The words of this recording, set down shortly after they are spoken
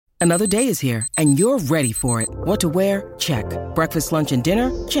Another day is here, and you're ready for it. What to wear? Check. Breakfast, lunch, and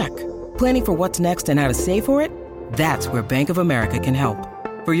dinner? Check. Planning for what's next and how to save for it? That's where Bank of America can help.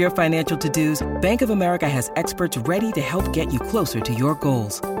 For your financial to-dos, Bank of America has experts ready to help get you closer to your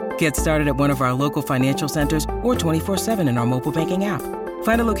goals. Get started at one of our local financial centers or 24/7 in our mobile banking app.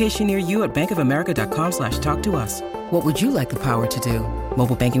 Find a location near you at bankofamerica.com/talktous. What would you like the power to do?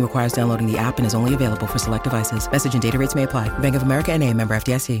 Mobile banking requires downloading the app and is only available for select devices. Message and data rates may apply. Bank of America N.A., member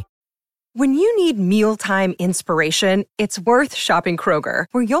FDIC. When you need mealtime inspiration, it's worth shopping Kroger,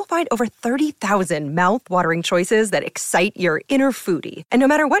 where you'll find over 30,000 mouth-watering choices that excite your inner foodie. And no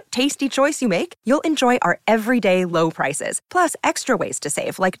matter what tasty choice you make, you'll enjoy our everyday low prices, plus extra ways to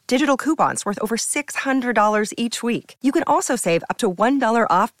save, like digital coupons worth over $600 each week. You can also save up to $1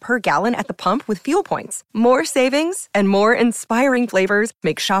 off per gallon at the pump with fuel points. More savings and more inspiring flavors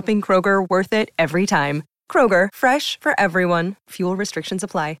make shopping Kroger worth it every time. Kroger, fresh for everyone. Fuel restrictions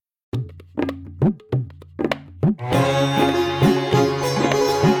apply.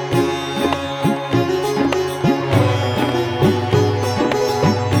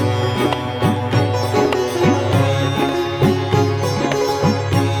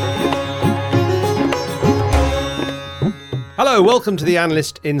 Hello, welcome to the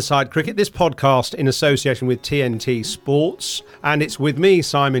Analyst Inside Cricket, this podcast in association with TNT Sports, and it's with me,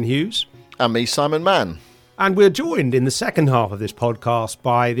 Simon Hughes. And me, Simon Mann. And we're joined in the second half of this podcast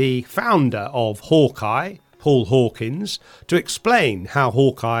by the founder of Hawkeye, Paul Hawkins, to explain how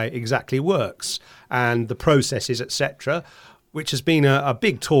Hawkeye exactly works and the processes, etc., which has been a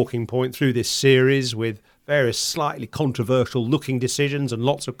big talking point through this series with various slightly controversial looking decisions and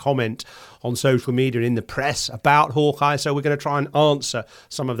lots of comment on social media and in the press about Hawkeye. So we're going to try and answer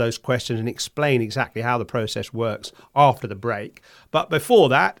some of those questions and explain exactly how the process works after the break. But before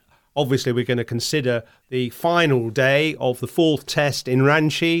that, obviously, we're going to consider the final day of the fourth test in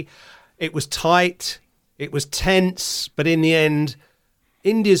Ranchi. It was tight, it was tense, but in the end,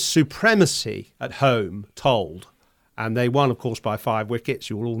 India's supremacy at home told. And they won, of course, by 5 wickets.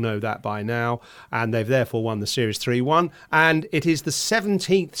 You will all know that by now. And they've therefore won the series 3-1. And it is the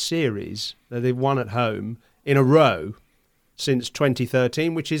 17th series that they've won at home in a row since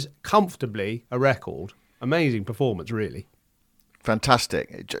 2013, which is comfortably a record. Amazing performance, really.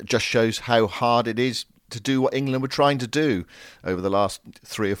 Fantastic. It just shows how hard it is to do what England were trying to do over the last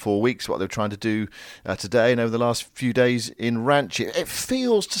 3 or 4 weeks, what they're trying to do today and over the last few days in Ranchi. It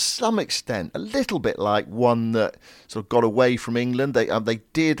feels to some extent a little bit like one that sort of got away from England. They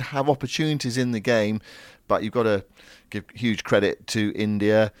did have opportunities in the game, but you've got to give huge credit to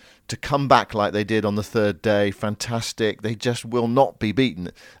India to come back like they did on the third day. Fantastic. They just will not be beaten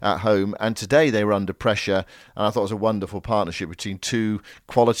at home. And today they were under pressure. And I thought it was a wonderful partnership between two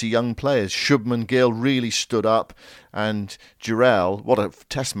quality young players. Shubman Gill really stood up. And Jurel, what a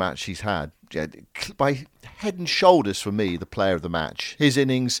test match he's had. By head and shoulders for me, the player of the match. His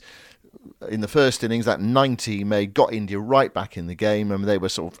innings in the first innings, that 90 he made, got India right back in the game. I mean,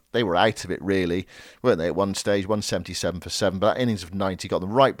 they were out of it really, weren't they? At one stage, 177 for 7, but that innings of 90 got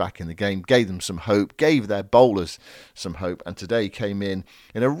them right back in the game, gave them some hope, gave their bowlers some hope. And today came in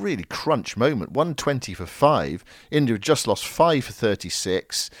a really crunch moment, 120 for 5. India had just lost 5 for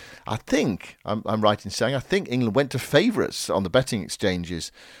 36. I think I'm right in saying I think England went to favourites on the betting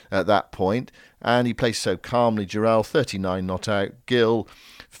exchanges at that point, and he played so calmly. Jurel 39 not out, Gill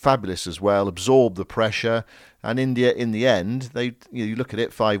fabulous as well, absorbed the pressure, and India in the end, you look at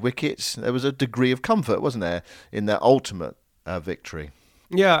it, 5 wickets, there was a degree of comfort, wasn't there, in their ultimate victory.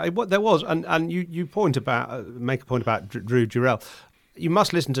 Yeah, there was, and you make a point about Drew Jurel. You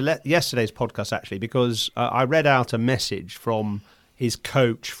must listen to yesterday's podcast actually, because I read out a message from his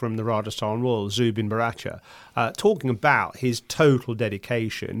coach from the Rajasthan Royals, Zubin Baracha, talking about his total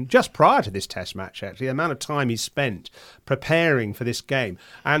dedication just prior to this test match, actually, the amount of time he spent preparing for this game.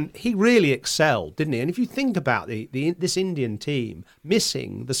 And he really excelled, didn't he? And if you think about this Indian team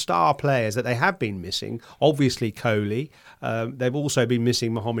missing the star players that they have been missing, obviously Kohli, they've also been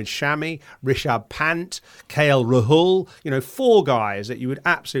missing Mohammad Shami, Rishabh Pant, KL Rahul, 4 guys that you would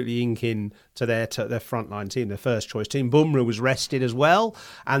absolutely ink in to their frontline team, their first choice team. Bumrah was rested as well,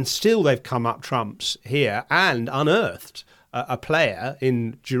 and still they've come up trumps here and unearthed a player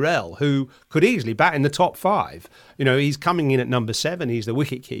in Jurel who could easily bat in the top 5. He's coming in at number 7. He's the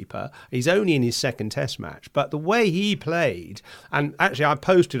wicketkeeper. He's only in his second test match. But the way he played, and actually I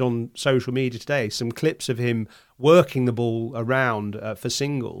posted on social media today some clips of him working the ball around for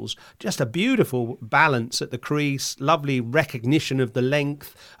singles, just a beautiful balance at the crease, lovely recognition of the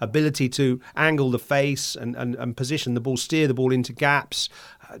length, ability to angle the face and position the ball, steer the ball into gaps,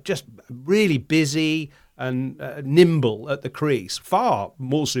 just really busy. and nimble at the crease. Far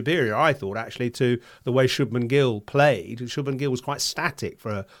more superior, I thought, actually, to the way Shubman Gill played. Shubman Gill was quite static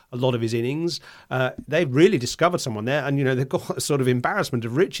for a lot of his innings. They've really discovered someone there, and they've got a sort of embarrassment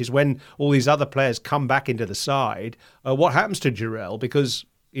of riches when all these other players come back into the side. What happens to Jurel? Because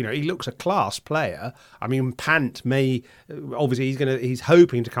he looks a class player. I mean, Pant may obviously he's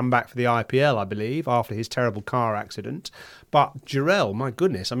hoping to come back for the IPL, I believe, after his terrible car accident. But Jurel, my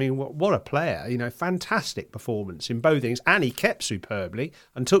goodness, I mean, what a player! Fantastic performance in both things, and he kept superbly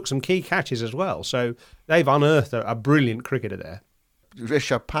and took some key catches as well. So they've unearthed a brilliant cricketer there.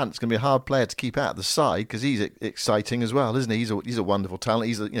 Rishabh Pant's going to be a hard player to keep out of the side because he's exciting as well, isn't he? He's a wonderful talent.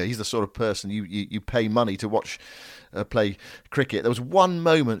 He's the sort of person you pay money to watch play cricket. There was one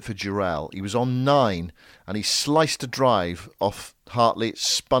moment for Jurel. He was on 9 and he sliced a drive off Hartley. It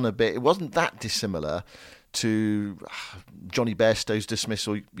spun a bit. It wasn't that dissimilar to Johnny Bairstow's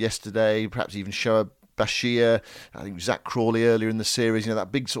dismissal yesterday, perhaps even Shoaib Bashir, I think Zach Crawley earlier in the series.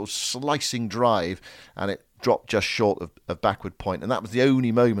 That big sort of slicing drive, and it dropped just short of backward point. And that was the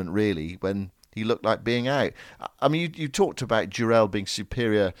only moment really when he looked like being out. I mean, you talked about Jurel being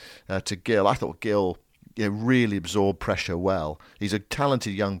superior to Gill. I thought Gill really absorbed pressure well. He's a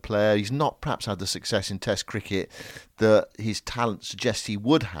talented young player. He's not perhaps had the success in Test cricket that his talent suggests he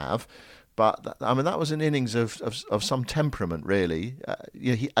would have. But that was an innings of some temperament, really.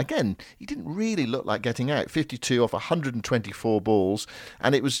 He didn't really look like getting out. 52 off 124 balls,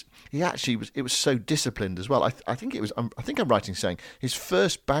 and it was so disciplined as well. I think I'm right in saying his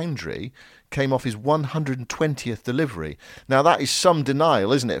first boundary came off his 120th delivery. Now that is some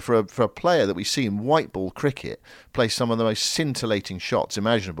denial, isn't it, for a player that we see in white ball cricket play some of the most scintillating shots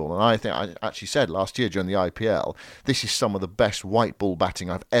imaginable. And I think I actually said last year during the IPL, this is some of the best white ball batting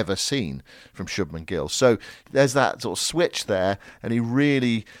I've ever seen from Shubman Gill. So there's that sort of switch there, and he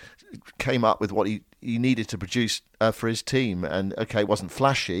really came up with what he needed to produce for his team. And okay, it wasn't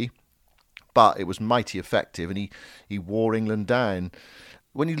flashy, but it was mighty effective, and he wore England down.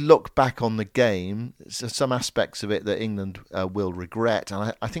 When you look back on the game, some aspects of it that England will regret.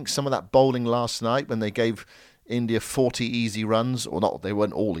 And I think some of that bowling last night when they gave India 40 easy runs, or not, they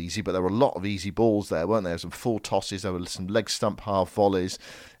weren't all easy, but there were a lot of easy balls there, weren't there? Some full tosses, there were some leg stump half volleys,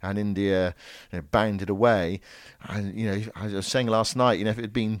 and India bounded away. And, I was saying last night, if it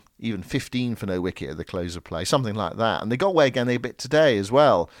had been even 15 for no wicket at the close of play, something like that. And they got away again a bit today as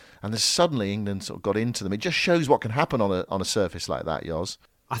well. And then suddenly England sort of got into them. It just shows what can happen on a surface like that, Yoz.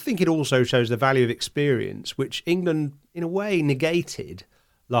 I think it also shows the value of experience, which England, in a way, negated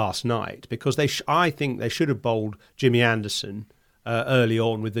last night, because I think they should have bowled Jimmy Anderson early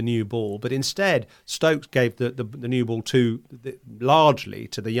on with the new ball, but instead Stokes gave the new ball largely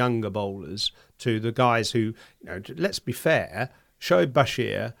to the younger bowlers, to the guys who, let's be fair, Shoaib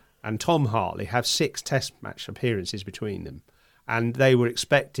Bashir and Tom Hartley have 6 Test match appearances between them. And they were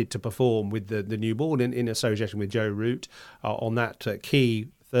expected to perform with the new ball in association with Joe Root on that key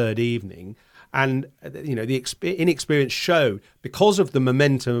third evening. And, the inexperience showed, because of the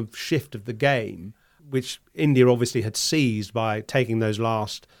momentum shift of the game, which India obviously had seized by taking those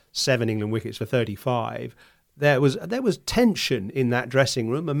last 7 England wickets for 35, there was tension in that dressing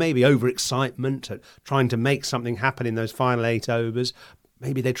room, and maybe overexcitement at trying to make something happen in those final 8 overs.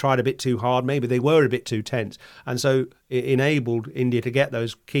 Maybe they tried a bit too hard, maybe they were a bit too tense. And so it enabled India to get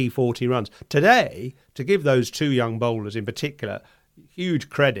those key 40 runs. Today, to give those 2 young bowlers in particular huge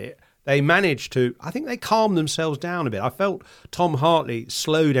credit, they managed to, I think they calmed themselves down a bit. I felt Tom Hartley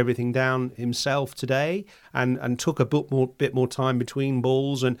slowed everything down himself today and took a bit more time between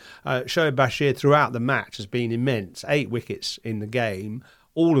balls. And Shoaib Bashir throughout the match has been immense. 8 wickets in the game,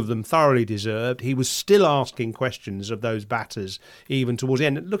 all of them thoroughly deserved. He was still asking questions of those batters even towards the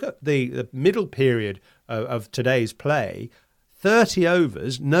end. Look at the middle period of today's play. 30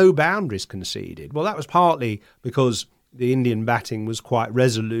 overs, no boundaries conceded. Well, that was partly because the Indian batting was quite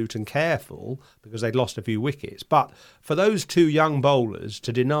resolute and careful because they'd lost a few wickets. But for those 2 young bowlers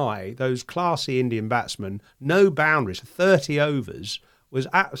to deny those classy Indian batsmen no boundaries, 30 overs, was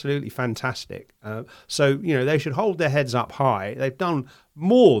absolutely fantastic. So, they should hold their heads up high. They've done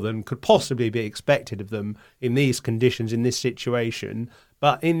more than could possibly be expected of them in these conditions, in this situation.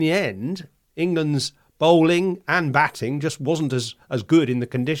 But in the end, England's bowling and batting just wasn't as good in the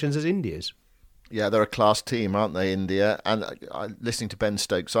conditions as India's. Yeah, they're a class team, aren't they, India? And listening to Ben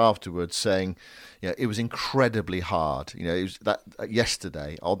Stokes afterwards saying, it was incredibly hard. It was that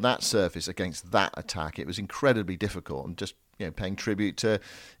yesterday on that surface against that attack, it was incredibly difficult. And just paying tribute to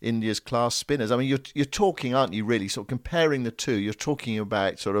India's class spinners. I mean, you're talking, aren't you, really, sort of comparing the two, you're talking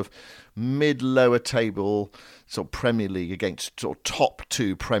about sort of mid-lower table sort of Premier League against sort of top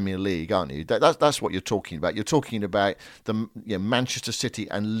two Premier League, aren't you? That's what you're talking about. You're talking about the Manchester City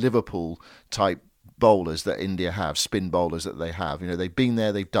and Liverpool type bowlers that India have, spin bowlers that they have. They've been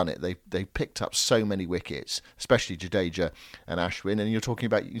there, they've done it. They've picked up so many wickets, especially Jadeja and Ashwin. And you're talking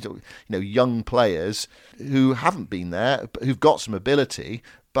about young players who haven't been there, who've got some ability,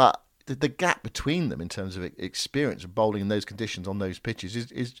 but the gap between them in terms of experience of bowling in those conditions on those pitches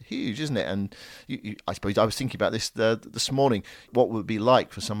is huge, isn't it? And I suppose I was thinking about this this morning. What would it be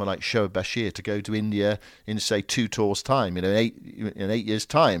like for someone like Shoaib Bashir to go to India in, say, 2 tours' time, in 8 years'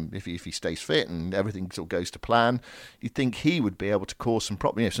 time, if he stays fit and everything sort of goes to plan? You'd think he would be able to cause some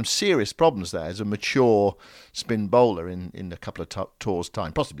some serious problems there as a mature spin bowler in a couple of tours'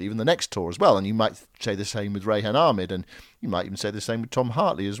 time, possibly even the next tour as well. And you might say the same with Rehan Ahmed, and you might even say the same with Tom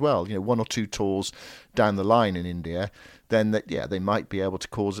Hartley as well. 1 or 2 tours down the line in India, then they might be able to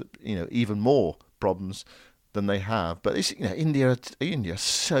cause even more problems than they have. But it's, India are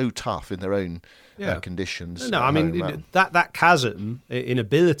so tough in their own conditions. No, I mean that chasm in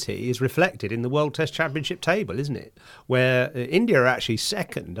ability is reflected in the World Test Championship table, isn't it? Where India are actually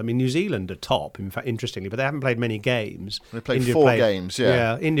second. I mean, New Zealand are top, in fact, interestingly, but they haven't played many games. They played 4 games.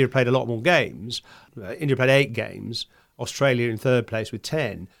 Yeah, India played a lot more games. India played 8 games. Australia in 3rd place with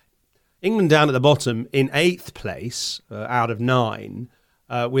 10. England down at the bottom in 8th place out of 9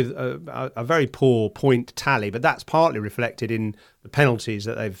 with a very poor point tally, but that's partly reflected in the penalties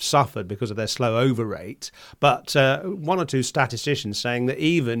that they've suffered because of their slow over rate. But 1 or 2 statisticians saying that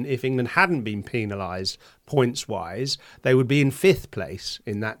even if England hadn't been penalised points-wise, they would be in 5th place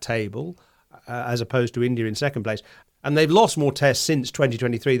in that table as opposed to India in 2nd place. And they've lost more tests since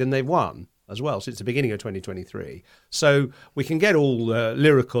 2023 than they've won as well, since the beginning of 2023. So we can get all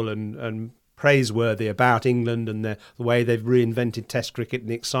lyrical and praiseworthy about England and the way they've reinvented Test cricket and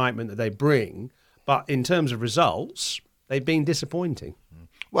the excitement that they bring. But in terms of results, they've been disappointing.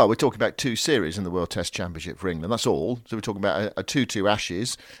 Well, we're talking about 2 series in the World Test Championship for England. That's all. So we're talking about a 2-2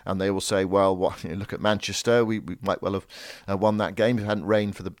 Ashes, and they will say, well, look at Manchester. We might well have won that game if it hadn't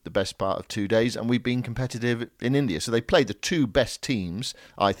rained for the best part of 2 days, and we've been competitive in India. So they played the 2 best teams,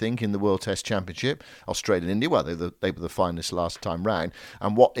 I think, in the World Test Championship, Australia and India. Well, they were the finalists last time round.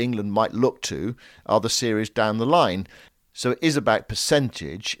 And what England might look to are the series down the line. So it is about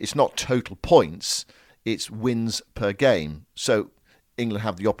percentage. It's not total points. It's wins per game. So England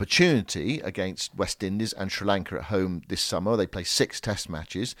have the opportunity against West Indies and Sri Lanka at home this summer. They play 6 test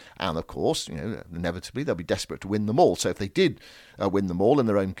matches, and of course, inevitably they'll be desperate to win them all. So if they did win them all in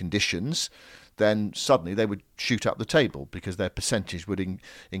their own conditions, then suddenly they would shoot up the table because their percentage would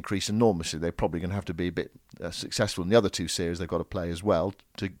increase enormously. They're probably going to have to be a bit successful in the other 2 series they've got to play as well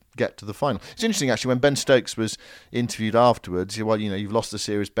to get to the final. It's interesting, actually, when Ben Stokes was interviewed afterwards, he said, well, you've lost the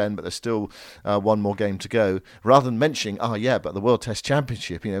series, Ben, but there's still 1 more game to go. Rather than mentioning, but the World Test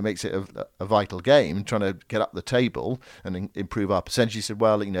Championship, makes it a vital game, trying to get up the table and improve our percentage. He said,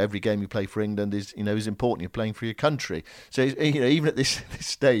 well, every game you play for England is important. You're playing for your country. So, even at this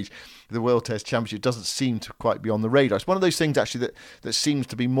stage, the World Test Championship doesn't seem to quite be on the radar. It's one of those things, actually, that seems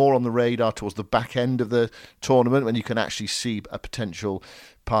to be more on the radar towards the back end of the tournament when you can actually see a potential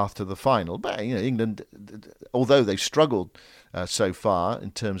path to the final. But England, although they've struggled so far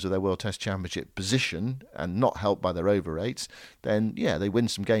in terms of their World Test Championship position and not helped by their over rates, then they win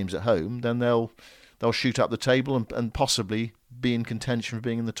some games at home, then they'll shoot up the table and possibly be in contention for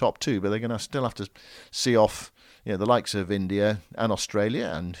being in the top 2. But they're going to still have to see off the likes of India and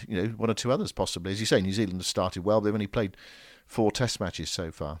Australia and 1 or 2 others possibly. As you say, New Zealand has started well. They've only played 4 test matches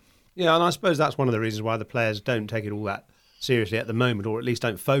so far. Yeah, and I suppose that's one of the reasons why the players don't take it all that seriously at the moment, or at least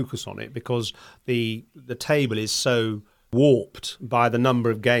don't focus on it, because the table is so warped by the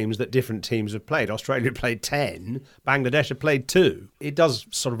number of games that different teams have played. Australia played 10, Bangladesh have played 2. It does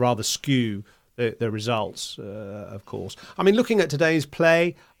sort of rather skew the results, of course. I mean, looking at today's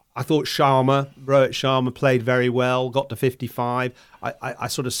play, I thought Rohit Sharma played very well, got to 55. I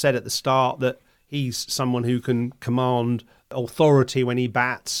sort of said at the start that he's someone who can command authority when he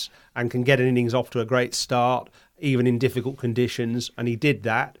bats and can get an innings off to a great start, even in difficult conditions, and he did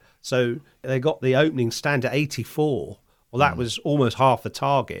that. So they got the opening stand at 84. Well, that was almost half the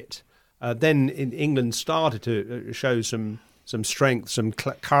target. Then England started to show some strength, some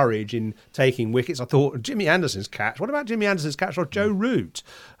courage in taking wickets. I thought Jimmy Anderson's catch. What about Jimmy Anderson's catch or Joe Root?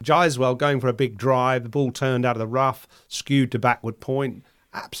 Jaiswal going for a big drive. The ball turned out of the rough, skewed to backward point.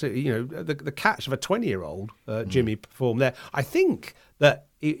 absolutely, the catch of a 20-year-old, Jimmy performed there. I think that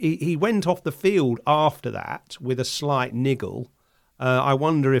he went off the field after that with a slight niggle. I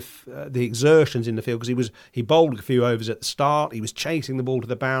wonder if the exertions in the field, because he bowled a few overs at the start. He was chasing the ball to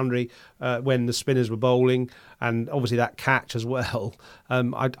the boundary when the spinners were bowling, and obviously that catch as well.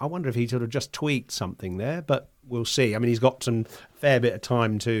 I wonder if he sort of just tweaked something there, but we'll see. I mean, he's got some fair bit of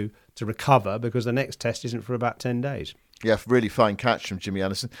time to recover, because the next test isn't for about 10 days. Yeah, really fine catch from Jimmy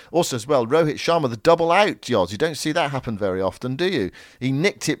Anderson. Also as well, Rohit Sharma, the double out, Yoz. You don't see that happen very often, do you? He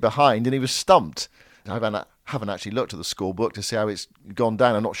nicked it behind and he was stumped. I haven't actually looked at the scorebook to see how it's gone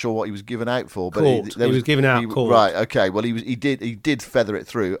down. I'm not sure what he was given out for. But he was given out caught. Right, okay. Well, he did feather it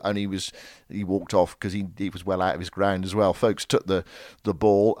through, and he walked off because he was well out of his ground as well. Folks took the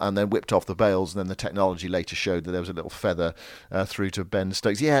ball and then whipped off the bails, and then the technology later showed that there was a little feather through to Ben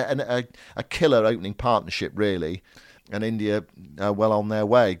Stokes. Yeah, and a killer opening partnership, really. And India well on their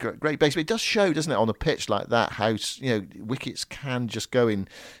way. Great base. But it does show, doesn't it, on a pitch like that, how wickets can just go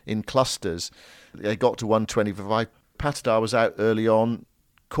in clusters. They got to 120 for 5. Patidar was out early on,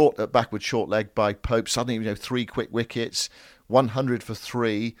 caught at backward short leg by Pope. Suddenly, 3 quick wickets, 100 for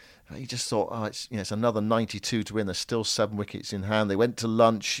 3. He just thought, it's another 92 to win. There's still 7 wickets in hand. They went to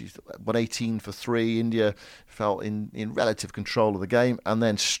lunch, 118 for 3. India felt in relative control of the game. And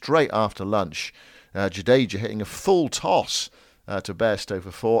then straight after lunch, Jadeja hitting a full toss to Bairstow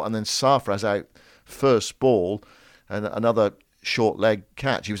for 4. And then Sarfraz out first ball, and another short leg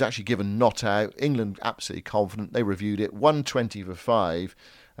catch. He was actually given not out. England absolutely confident. They reviewed it, 120 for 5,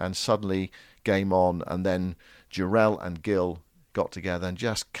 and suddenly game on. And then Jurel and Gill got together and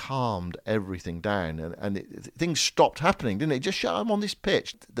just calmed everything down, and things stopped happening, didn't it? Just shut them on this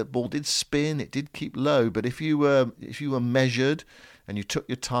pitch. The ball did spin, it did keep low, but if you were measured and you took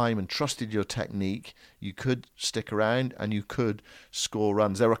your time and trusted your technique, you could stick around and you could score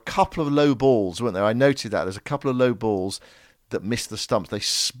runs. There were a couple of low balls, weren't there? I noted that there's a couple of low balls that missed the stumps. They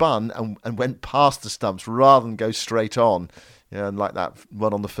spun and went past the stumps rather than go straight on. And like that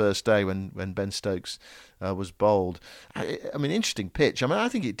one on the first day when Ben Stokes was bowled. I mean, interesting pitch. I mean, I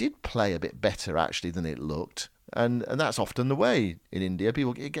think it did play a bit better actually than it looked, and that's often the way in India.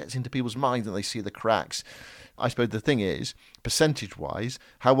 It gets into people's minds and they see the cracks. I suppose the thing is, percentage-wise,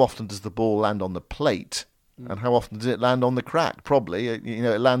 how often does the ball land on the plate, and how often does it land on the crack? Probably,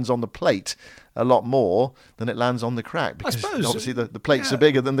 it lands on the plate a lot more than it lands on the crack, because I suppose, obviously the plates are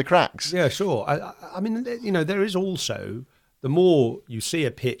bigger than the cracks. Yeah, sure. I mean, there is also, the more you see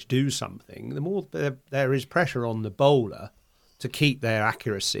a pitch do something, the more there is pressure on the bowler to keep their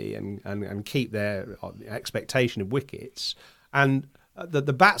accuracy and keep their expectation of wickets. And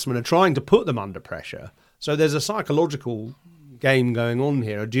the batsmen are trying to put them under pressure. So there's a psychological game going on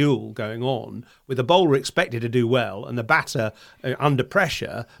here, a duel going on, with the bowler expected to do well and the batter under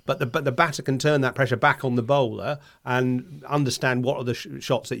pressure, but the batter can turn that pressure back on the bowler and understand what are the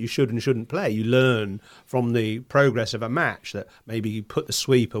shots that you should and shouldn't play. You learn from the progress of a match that maybe you put the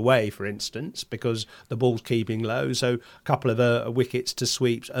sweep away, for instance, because the ball's keeping low, so a couple of wickets to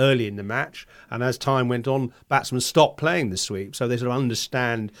sweeps early in the match, and as time went on, batsmen stopped playing the sweep, so they sort of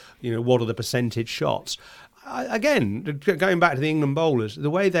understand, what are the percentage shots. Again, going back to the England bowlers, the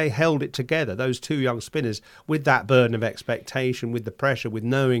way they held it together, those two young spinners, with that burden of expectation, with the pressure, with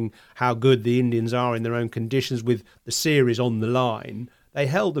knowing how good the Indians are in their own conditions, with the series on the line, they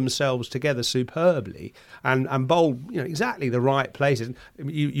held themselves together superbly and bowled exactly the right places.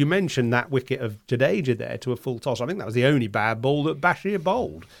 You mentioned that wicket of Jadeja there to a full toss. I think that was the only bad ball that Bashir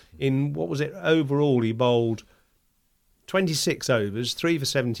bowled. In, what was it, overall he bowled 26 overs, 3 for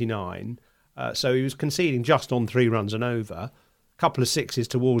 79. So he was conceding just on 3 runs and over, a couple of sixes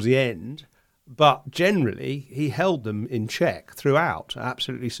towards the end, but generally he held them in check throughout,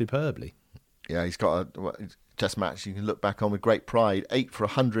 absolutely superbly. Yeah, he's got a test match you can look back on with great pride, 8 for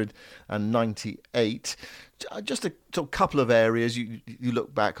 198. Just a couple of areas you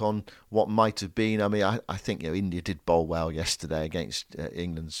look back on what might have been. I mean, I think India did bowl well yesterday against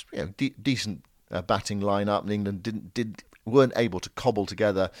England's decent batting lineup, and England weren't able to cobble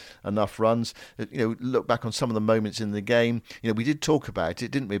together enough runs. Look back on some of the moments in the game. We did talk about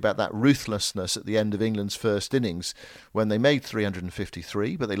it, didn't we, about that ruthlessness at the end of England's first innings when they made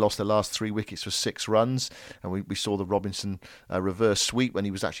 353, but they lost their last 3 wickets for 6 runs. And we saw the Robinson reverse sweep when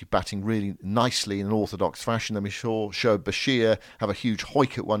he was actually batting really nicely in an orthodox fashion. Then we saw Shoaib Bashir have a huge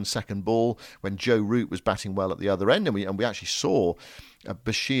hoik at 1 second ball when Joe Root was batting well at the other end. And we actually saw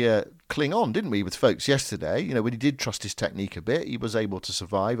Bashir cling on, didn't we, with Folkes yesterday? When he did trust his technique a bit, he was able to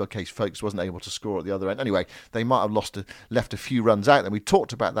survive. Okay, Folkes wasn't able to score at the other end. Anyway, they might have left a few runs out. And we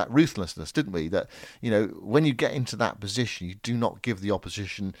talked about that ruthlessness, didn't we? That, when you get into that position, you do not give the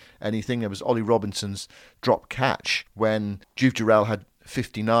opposition anything. There was Ollie Robinson's drop catch when Juve Jurel had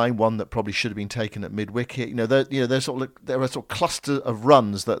 59, one that probably should have been taken at mid-wicket. There were sort of cluster of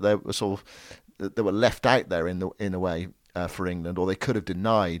runs that that were left out there in a way for England, or they could have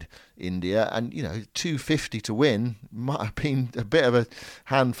denied India. And 250 to win might have been a bit of a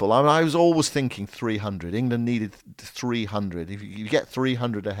handful. I was always thinking 300. England needed 300. If you get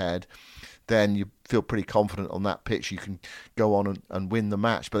 300 ahead, then you feel pretty confident on that pitch you can go on and win the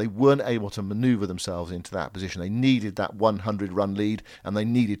match. But they weren't able to manoeuvre themselves into that position. They needed that 100-run lead, and they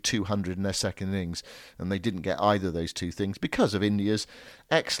needed 200 in their second innings, and they didn't get either of those two things because of India's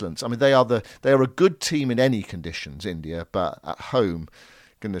excellence. I mean, they are a good team in any conditions, India, but at home,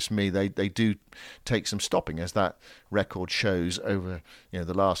 goodness me, they do take some stopping, as that record shows over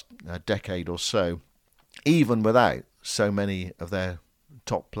the last decade or so. Even without so many of their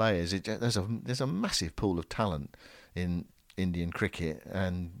top players, there's a massive pool of talent in Indian cricket,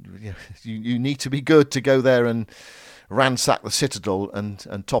 and you need to be good to go there and ransack the citadel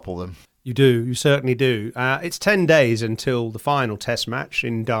and topple them. You certainly do. It's 10 days until the final Test match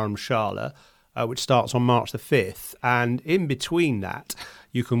in Dharamshala, which starts on March the 5th, and in between that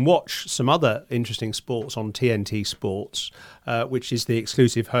you can watch some other interesting sports on TNT Sports, which is the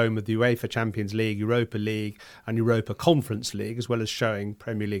exclusive home of the UEFA Champions League, Europa League and Europa Conference League, as well as showing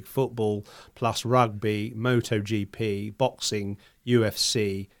Premier League football, plus rugby, MotoGP, boxing,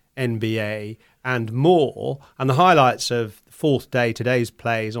 UFC, NBA and more. And the highlights of the fourth day, today's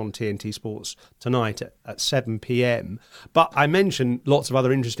plays on TNT Sports tonight at 7 p.m. But I mentioned lots of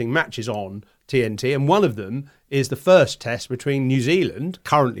other interesting matches on TNT, and one of them is the first test between New Zealand,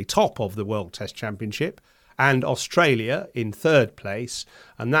 currently top of the World Test Championship, and Australia in third place.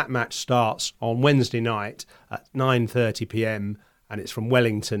 And that match starts on Wednesday night at 9:30 p.m. and it's from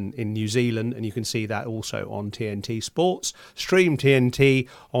Wellington in New Zealand, and you can see that also on TNT Sports. Stream TNT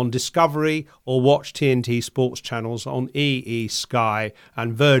on Discovery or watch TNT Sports channels on EE, Sky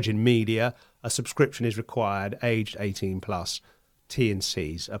and Virgin Media. A subscription is required, aged 18 plus.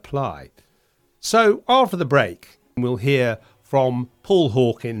 T&Cs apply. So after the break, we'll hear from Paul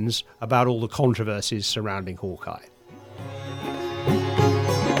Hawkins about all the controversies surrounding Hawkeye.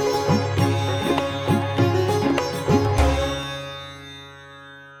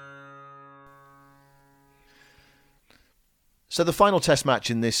 So the final Test match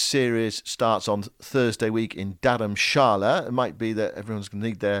in this series starts on Thursday week in Dharamshala. It might be that everyone's going to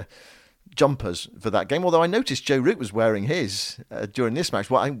need their jumpers for that game, although I noticed Joe Root was wearing his during this match.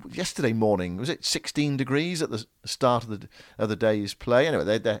 Yesterday morning, was it 16 degrees at the start of the day's play?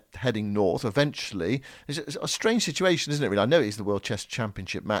 Anyway, they're heading north eventually. It's a strange situation, isn't it, really? I know it is the World Chess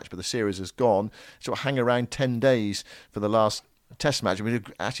Championship match, but the series has gone. So it'll hang around 10 days for the last Test match. I mean,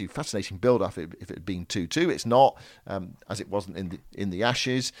 actually, fascinating build-up if it had been 2-2. It's not, as it wasn't in the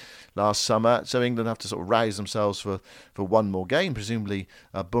Ashes last summer. So England have to sort of rouse themselves for one more game. Presumably,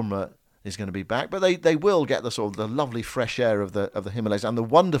 Bumrah is going to be back, but they will get the sort of the lovely fresh air of the Himalayas and the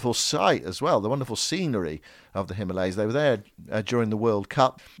wonderful sight as well, the wonderful scenery of the Himalayas. They were there during the World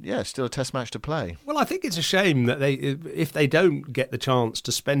Cup. Yeah, still a Test match to play. Well, I think it's a shame that if they don't get the chance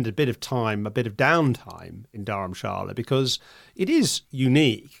to spend a bit of time, a bit of downtime in Dharamshala, because it is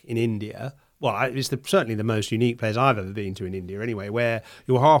unique in India. Well, it's certainly the most unique place I've ever been to in India anyway, where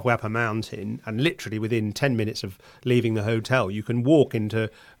you're halfway up a mountain and literally within 10 minutes of leaving the hotel, you can walk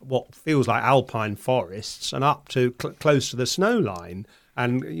into what feels like alpine forests and up to close to the snow line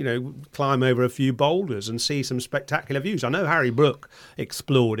and, climb over a few boulders and see some spectacular views. I know Harry Brook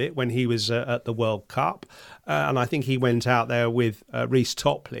explored it when he was at the World Cup, and I think he went out there with Rhys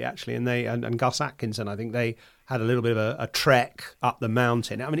Topley, actually, and Gus Atkinson. I think they had a little bit of a trek up the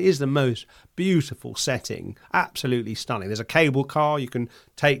mountain. I mean, it is the most beautiful setting, absolutely stunning. There's a cable car you can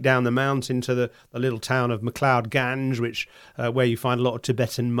take down the mountain to the little town of MacLeod Ganj, which where you find a lot of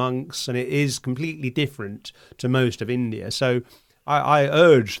Tibetan monks, and it is completely different to most of India. So I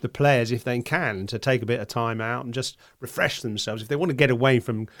urge the players, if they can, to take a bit of time out and just refresh themselves. If they want to get away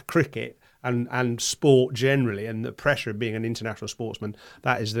from cricket and sport generally and the pressure of being an international sportsman,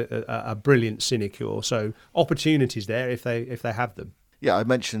 that is a brilliant sinecure. So opportunities there if they have them. Yeah, I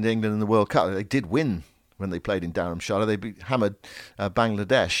mentioned England in the World Cup. They did win when they played in Dharamshala. They hammered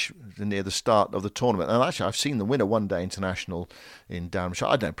Bangladesh near the start of the tournament. And actually, I've seen them win a one-day international in Dharamshala.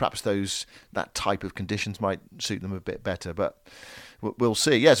 I don't know, perhaps that type of conditions might suit them a bit better. But we'll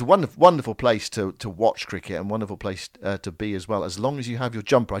see. Yeah, it's a wonderful place to watch cricket and wonderful place to be as well, as long as you have your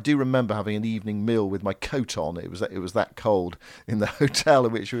jumper. I do remember having an evening meal with my coat on. It was that cold in the hotel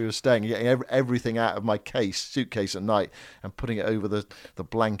in which we were staying, getting everything out of my suitcase at night and putting it over the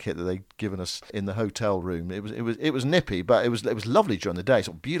blanket that they'd given us in the hotel room. It was nippy, but it was lovely during the day.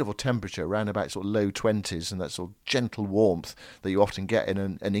 Sort of beautiful temperature, around about sort of low 20s, and that sort of gentle warmth that you often get in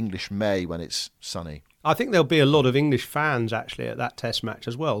an English May when it's sunny. I think there'll be a lot of English fans actually at that Test match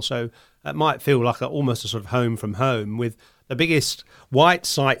as well. So it might feel like almost a sort of home from home, with the biggest white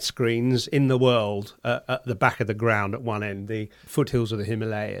sight screens in the world at the back of the ground at one end, the foothills of the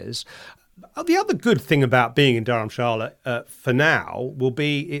Himalayas. The other good thing about being in Dharamshala for now will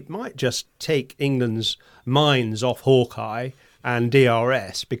be it might just take England's minds off Hawkeye and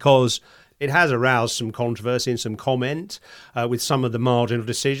DRS, because it has aroused some controversy and some comment with some of the marginal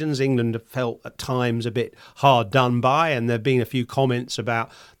decisions. England have felt at times a bit hard done by, and there have been a few comments about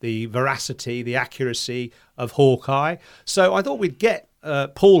the veracity, the accuracy of Hawkeye. So I thought we'd get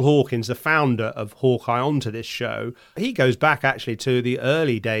Paul Hawkins, the founder of Hawkeye, onto this show. He goes back actually to the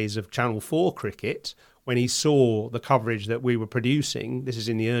early days of Channel 4 cricket, when he saw the coverage that we were producing. This is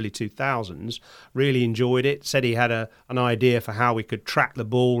in the early 2000s, really enjoyed it, said he had an idea for how we could track the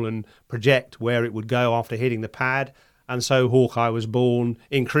ball and project where it would go after hitting the pad. And so Hawkeye was born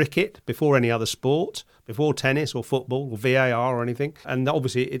in cricket, before any other sport, before tennis or football or VAR or anything. And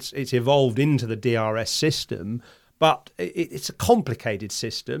obviously it's evolved into the DRS system, but it's a complicated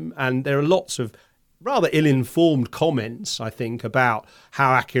system, and there are lots of rather ill-informed comments, I think, about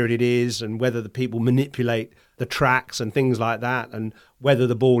how accurate it is and whether the people manipulate the tracks and things like that, and whether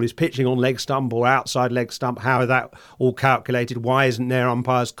the ball is pitching on leg stump or outside leg stump, how is that all calculated, why isn't there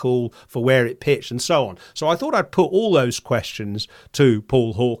umpire's call for where it pitched, and so on. So I thought I'd put all those questions to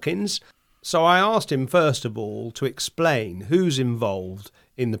Paul Hawkins. So I asked him, first of all, to explain who's involved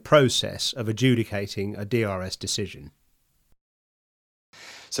in the process of adjudicating a DRS decision.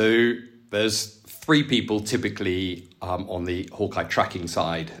 So there's 3 people typically on the Hawkeye tracking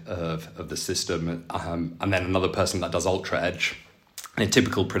side of the system, and then another person that does Ultra Edge in a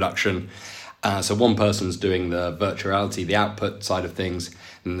typical production. So one person's doing the virtuality, the output side of things,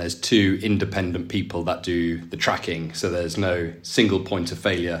 and there's 2 independent people that do the tracking. So there's no single point of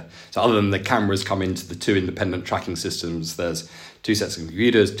failure. So other than the cameras come into the 2 independent tracking systems, there's 2 sets of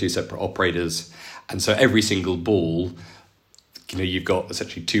computers, 2 separate operators. And so every single ball, you've got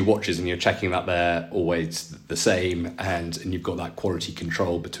essentially 2 watches, and you're checking that they're always the same, and you've got that quality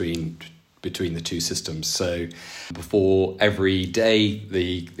control between the 2 systems. So before every day,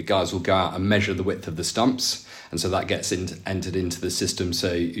 the guys will go out and measure the width of the stumps, and so that gets entered into the system.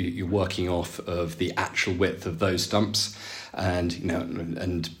 So you're working off of the actual width of those stumps, and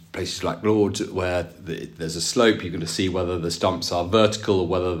and places like Lords where there's a slope, you're going to see whether the stumps are vertical or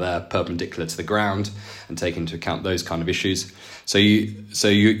whether they're perpendicular to the ground, and take into account those kind of issues. So you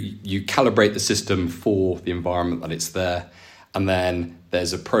calibrate the system for the environment that it's there, and then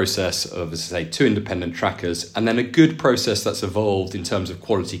there's a process of, as I say, 2 independent trackers, and then a good process that's evolved in terms of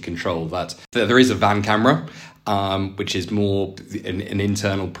quality control. That there is a van camera, which is more an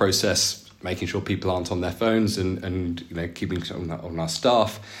internal process, making sure people aren't on their phones and keeping on our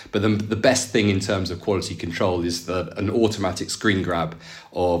staff. But the best thing in terms of quality control is that an automatic screen grab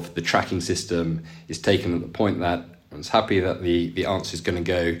of the tracking system is taken at the point that everyone's happy that the answer is going to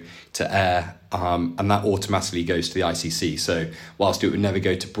go to air, and that automatically goes to the ICC. So whilst it would never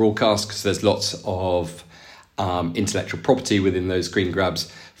go to broadcast, because there's lots of intellectual property within those screen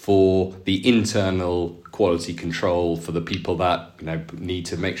grabs, for the internal quality control for the people that need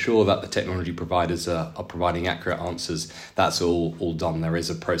to make sure that the technology providers are providing accurate answers, that's all done. There is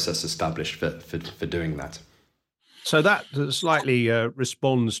a process established for doing that. So that slightly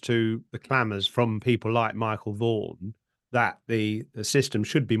responds to the clamours from people like Michael Vaughan that the system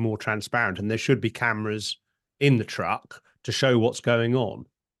should be more transparent and there should be cameras in the truck to show what's going on.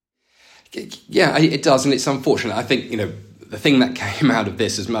 Yeah, it does, and it's unfortunate. I think the thing that came out of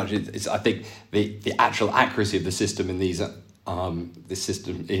this, as much as I think the actual accuracy of the system in these this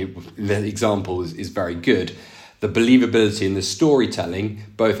system, the example is very good. The believability and the storytelling,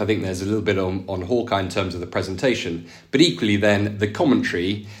 both, I think there's a little bit on Hawkeye in terms of the presentation, but equally then the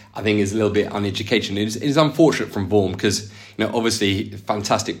commentary, I think, is a little bit uneducated. It is unfortunate from Vaughan because, obviously,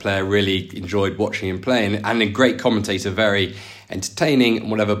 fantastic player, really enjoyed watching him play, and a great commentator, very entertaining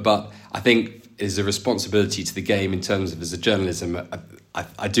and whatever, but I think is a responsibility to the game in terms of as a journalism.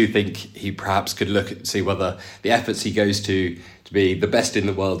 I do think he perhaps could look at see whether the efforts he goes to to be the best in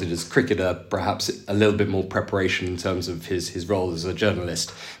the world as a cricketer, perhaps a little bit more preparation in terms of his role as a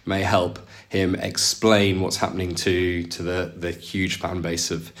journalist may help him explain what's happening to the huge fan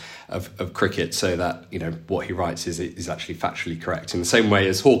base of cricket, so that what he writes is actually factually correct. In the same way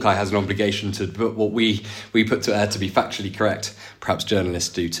as Hawkeye has an obligation to put what we put to air to be factually correct, perhaps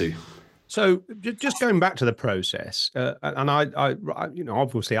journalists do too. So just going back to the process, and I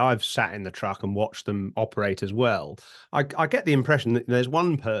obviously I've sat in the truck and watched them operate as well. I get the impression that there's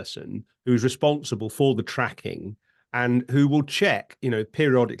one person who's responsible for the tracking and who will check,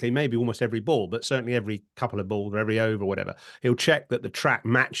 periodically, maybe almost every ball, but certainly every couple of balls or every over or whatever. He'll check that the track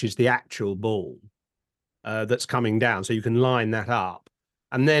matches the actual ball that's coming down, so you can line that up.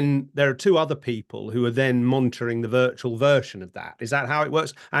 And then there are two other people who are then monitoring the virtual version of that. Is that how it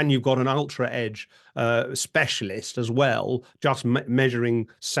works? And you've got an ultra edge specialist as well, just measuring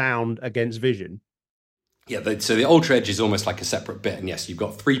sound against vision. Yeah, so the Ultra Edge is almost like a separate bit. And yes, you've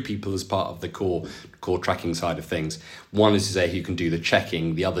got three people as part of the core tracking side of things. One is to say who can do the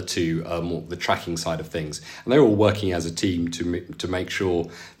checking. The other two are more the tracking side of things. And they're all working as a team to make sure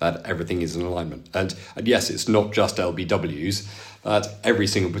that everything is in alignment. And yes, it's not just LBWs. That every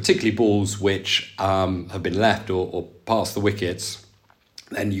single, particularly balls which have been left or past the wickets,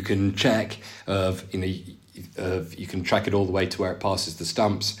 then you can check you can track it all the way to where it passes the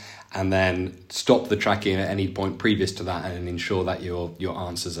stumps, and then stop the tracking at any point previous to that and ensure that your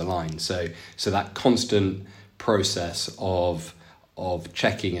answers align. So that constant process of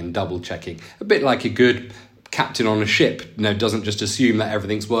checking and double checking, a bit like a good captain on a ship, doesn't just assume that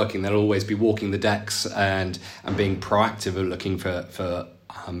everything's working. They'll always be walking the decks and being proactive of looking for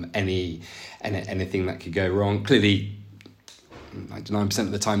anything that could go wrong. Clearly, 99%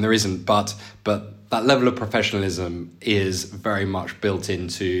 of the time there isn't, but that level of professionalism is very much built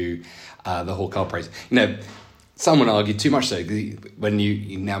into the Hawkeye operation. Someone argued too much so when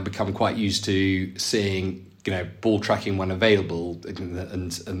you now become quite used to seeing ball tracking when available,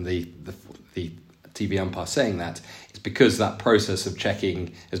 and the TV umpire saying that, it's because that process of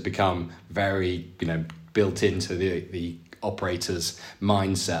checking has become very built into the operator's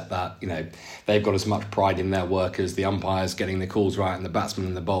mindset, that they've got as much pride in their work as the umpires getting the calls right, and the batsmen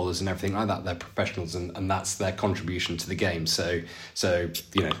and the bowlers and everything like that. They're professionals, and that's their contribution to the game. So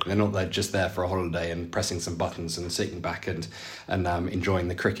they're not just there for a holiday and pressing some buttons and sitting back and enjoying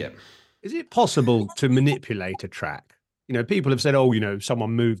the cricket. Is it possible to manipulate a track? People have said,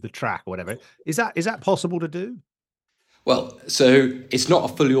 someone moved the track or whatever. Is that possible to do? Well, so it's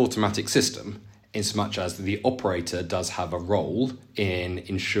not a fully automatic system, as much as the operator does have a role in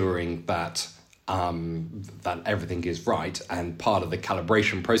ensuring that that everything is right. And part of the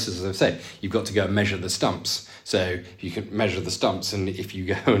calibration process, as I've said, you've got to go and measure the stumps. So you can measure the stumps, and if you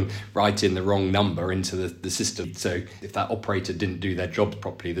go and write in the wrong number into the system, so if that operator didn't do their job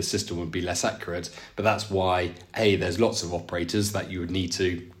properly, the system would be less accurate. But that's why, there's lots of operators that you would need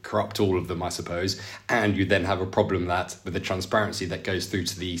to corrupt all of them, I suppose. And you then have a problem that with the transparency that goes through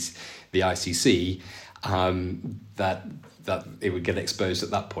to the ICC, that it would get exposed at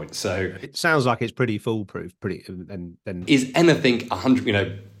that point. So it sounds like it's pretty foolproof. Is anything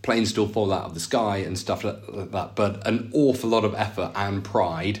 100? Planes still fall out of the sky and stuff like that. But an awful lot of effort and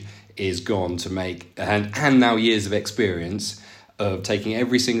pride is gone to make, and now years of experience of taking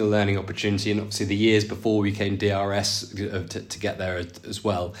every single learning opportunity, and obviously the years before we became DRS to get there as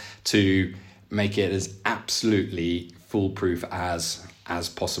well, to make it as absolutely foolproof as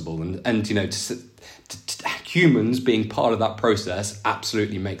possible. And humans being part of that process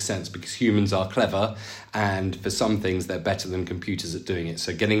absolutely makes sense, because humans are clever, and for some things they're better than computers at doing it.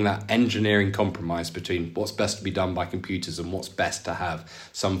 So getting that engineering compromise between what's best to be done by computers and what's best to have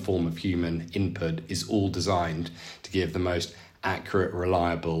some form of human input is all designed to give the most accurate,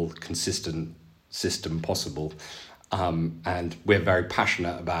 reliable, consistent system possible. And we're very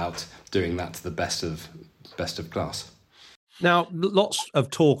passionate about doing that to the best of class. Now, lots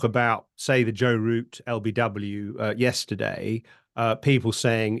of talk about, say, the Joe Root LBW yesterday, people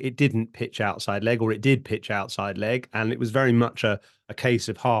saying it didn't pitch outside leg, or it did pitch outside leg, and it was very much a case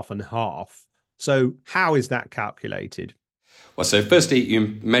of half and half. So how is that calculated? Well, so firstly,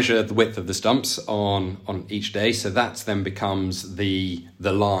 you measure the width of the stumps on each day. So that then becomes the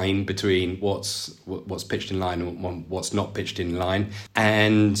line between what's pitched in line and what's not pitched in line.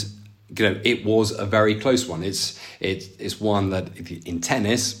 And it was a very close one. It's one that in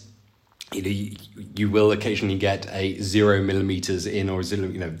tennis, you will occasionally get a 0 millimeters in or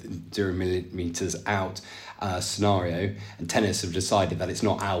 0 millimeters out scenario. And tennis have decided that it's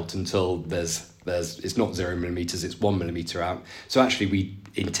not out until there's it's not 0 millimeters, it's 1 millimeter out. So actually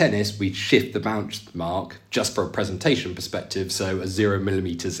in tennis, we shift the bounce mark just for a presentation perspective. So a 0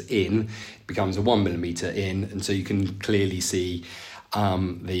 millimeters in becomes a 1 millimeter in. And so you can clearly see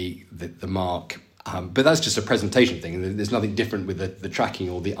the mark. But that's just a presentation thing. There's nothing different with the tracking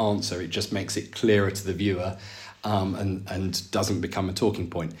or the answer. It just makes it clearer to the viewer and doesn't become a talking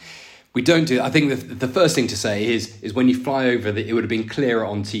point. We don't do. I think the first thing to say is when you fly over, it would have been clearer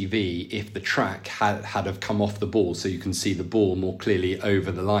on TV if the track had have come off the ball, so you can see the ball more clearly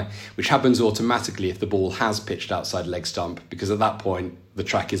over the line, which happens automatically if the ball has pitched outside leg stump, because at that point the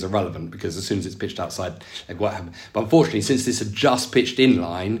track is irrelevant, because as soon as it's pitched outside leg, what happened? But unfortunately, since this had just pitched in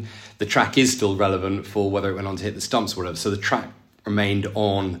line, the track is still relevant for whether it went on to hit the stumps or whatever. So the track remained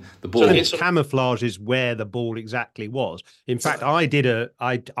on the ball. So it camouflages where the ball exactly was. In fact, I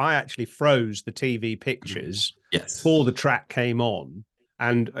actually froze the TV pictures before the track came on.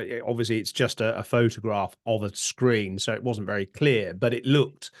 And obviously it's just a photograph of a screen, so it wasn't very clear, but it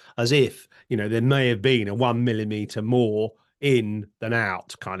looked as if, there may have been a 1 millimeter more in than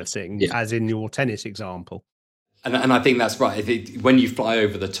out kind of thing, as in your tennis example. And I think that's right. When you fly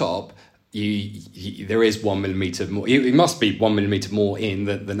over the top, there is 1 millimeter more. It must be 1 millimeter more in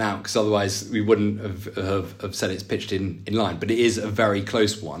than out, because otherwise we wouldn't have said it's pitched in line. But it is a very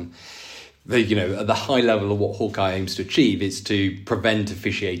close one. At the high level of what Hawkeye aims to achieve is to prevent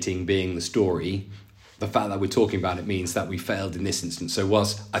officiating being the story. The fact that we're talking about it means that we failed in this instance. So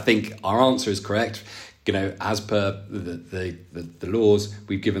whilst I think our answer is correct, as per the laws,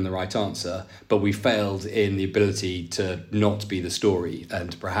 we've given the right answer, but we failed in the ability to not be the story.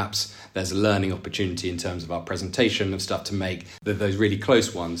 And perhaps there's a learning opportunity in terms of our presentation of stuff to make those really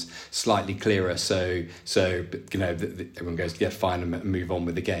close ones slightly clearer. So everyone goes, fine, and move on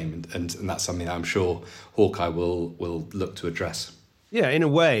with the game. And that's something that I'm sure Hawkeye will look to address. Yeah, in a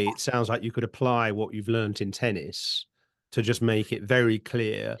way, it sounds like you could apply what you've learnt in tennis to just make it very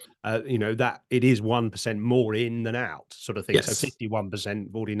clear, that it is 1% more in than out sort of thing. Yes. So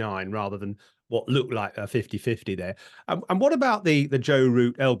 51%, 49, rather than what looked like a 50-50 there. And what about the Joe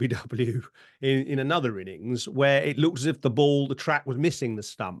Root LBW in another innings where it looks as if the track was missing the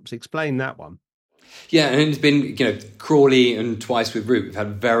stumps? Explain that one. Yeah, and it's been, Crawley and twice with Root. We've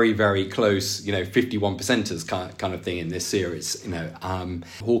had very, very close, 51%ers kind of thing in this series.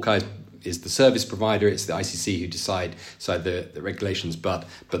 Hawkeye is the service provider. It's the ICC who decide the regulations, but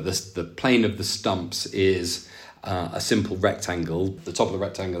the plane of the stumps is a simple rectangle. The top of the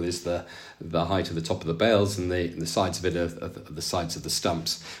rectangle is the height of the top of the bails, and the sides of it are the sides of the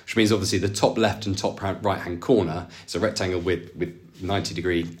stumps, which means obviously the top left and top right hand corner is a rectangle with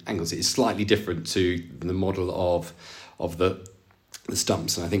 90-degree angles. It is slightly different to the model of the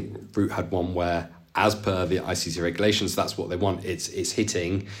stumps, and I think Root had one where, as per the ICC regulations, that's what they want. It's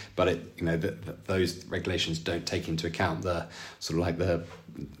hitting, but those regulations don't take into account the sort of like the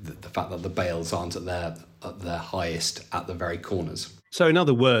fact that the bails aren't at their highest at the very corners. So in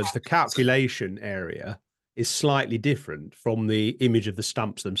other words, the calculation area is slightly different from the image of the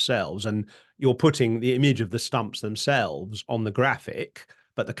stumps themselves, and you're putting the image of the stumps themselves on the graphic,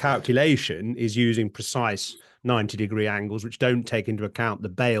 but the calculation is using precise 90-degree angles, which don't take into account the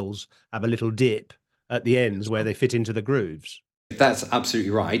bails have a little dip at the ends where they fit into the grooves. That's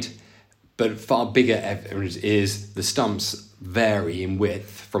absolutely right. But far bigger evidence is the stumps vary in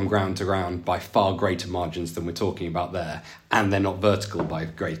width from ground to ground by far greater margins than we're talking about there, and they're not vertical by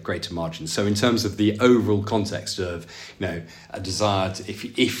greater margins. So in terms of the overall context of, a desire to,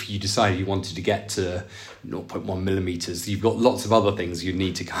 if you decided you wanted to get to 0.1 millimeters, you've got lots of other things you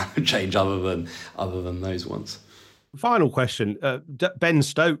need to kind of change other than those ones. Final question. Ben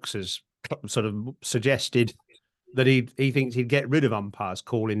Stokes has sort of suggested that he thinks he'd get rid of umpire's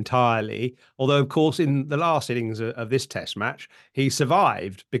call entirely. Although, of course, in the last innings of this test match, he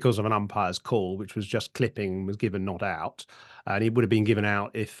survived because of an umpire's call, which was just clipping, was given not out. And he would have been given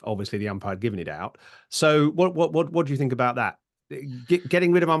out if, obviously, the umpire had given it out. So what do you think about that?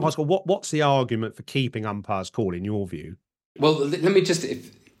 Getting rid of umpire's call, what's the argument for keeping umpire's call, in your view? Well, let me just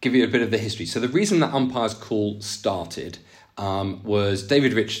give you a bit of the history. So the reason that umpire's call started was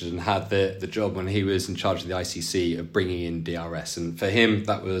David Richardson had the job when he was in charge of the ICC of bringing in DRS, and for him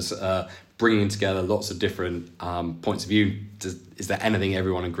that was bringing together lots of different points of view. Is there anything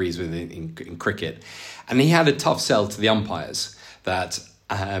everyone agrees with in cricket? And he had a tough sell to the umpires that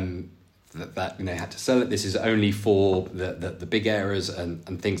had to sell it. This is only for the big errors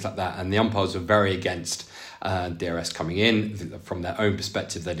and things like that. And the umpires were very against DRS coming in. From their own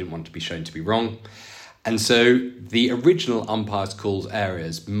perspective, they didn't want to be shown to be wrong. And so the original umpires' calls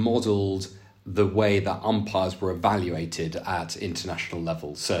areas modelled the way that umpires were evaluated at international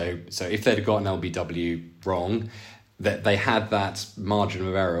level. So if they'd got an LBW wrong, that they had that margin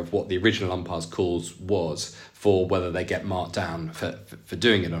of error of what the original umpire's calls was for whether they get marked down for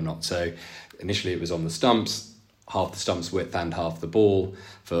doing it or not. So initially it was on the stumps, half the stump's width and half the ball,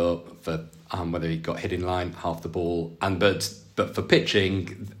 for whether he got hit in line, half the ball, but for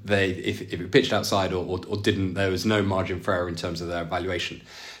pitching, if it pitched outside or didn't, there was no margin for error in terms of their evaluation.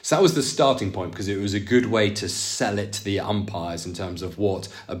 So that was the starting point, because it was a good way to sell it to the umpires in terms of what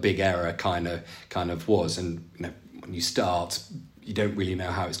a big error kind of was. And when you start, you don't really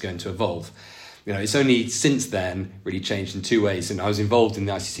know how it's going to evolve. It's only since then really changed in two ways. And I was involved in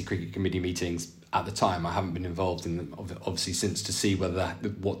the ICC Cricket Committee meetings at the time. I haven't been involved in them obviously since, to see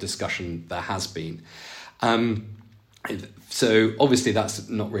what discussion there has been. So obviously that's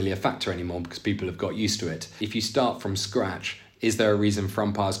not really a factor anymore, because people have got used to it. If you start from scratch, is there a reason for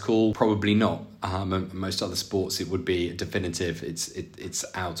umpire's call? Probably not. Most other sports, it would be definitive. It's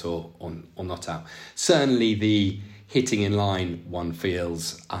out or not out. Certainly the hitting in line one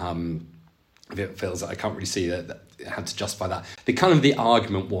feels. It feels that I can't really see that it had to justify that. The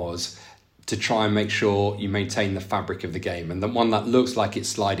argument was to try and make sure you maintain the fabric of the game, and the one that looks like it's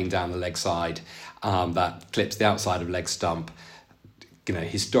sliding down the leg side, that clips the outside of leg stump,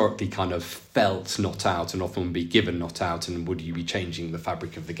 historically kind of felt not out and often be given not out, and would you be changing the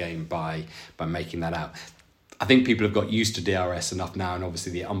fabric of the game by making that out? I think people have got used to DRS enough now, and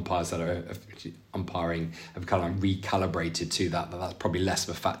obviously the umpires that are umpiring have kind of recalibrated to that, but that's probably less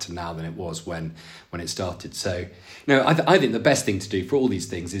of a factor now than it was when it started. So, I think the best thing to do for all these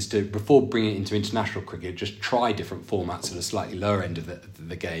things is to, before bringing it into international cricket, just try different formats at a slightly lower end of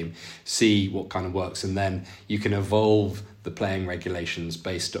the game, see what kind of works, and then you can evolve the playing regulations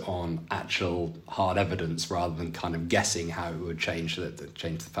based on actual hard evidence rather than kind of guessing how it would change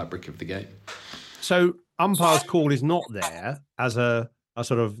the fabric of the game. So umpire's call is not there as a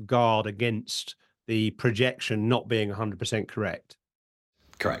sort of guard against the projection not being 100% correct.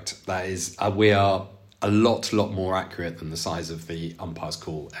 Correct. That is, we are a lot more accurate than the size of the umpire's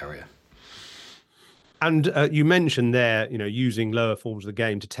call area. And you mentioned there, using lower forms of the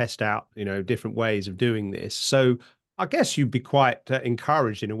game to test out, different ways of doing this. So I guess you'd be quite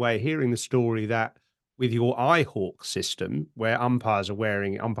encouraged in a way, hearing the story that with your iHawk system, where umpires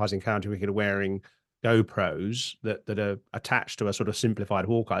in county cricket are wearing GoPros that are attached to a sort of simplified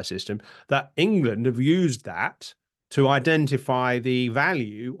Hawkeye system, that England have used that to identify the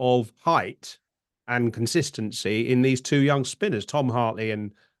value of height and consistency in these two young spinners, Tom Hartley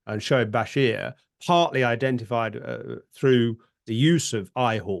and Shoaib Bashir, partly identified through the use of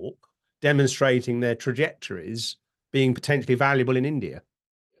iHawk, demonstrating their trajectories being potentially valuable in India.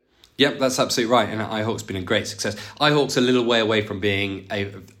 Yep, that's absolutely right. And iHawk's been a great success. iHawk's a little way away from being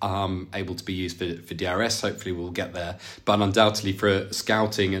able to be used for DRS. Hopefully we'll get there. But undoubtedly for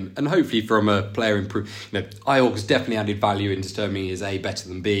scouting and hopefully from a player improvement, iHawk's definitely added value in determining is A better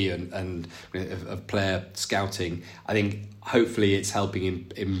than B and of player scouting. I think hopefully it's helping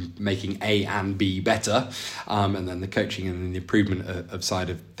in making A and B better. And then the coaching and the improvement of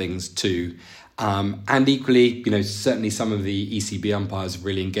side of things too. And equally, certainly some of the ECB umpires have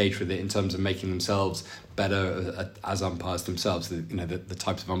really engaged with it in terms of making themselves better as umpires themselves. The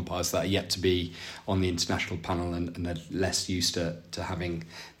types of umpires that are yet to be on the international panel and are less used to having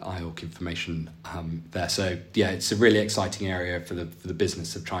IHawk information there. So yeah, it's a really exciting area for the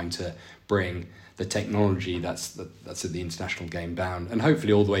business of trying to bring the technology that's at the international game down, and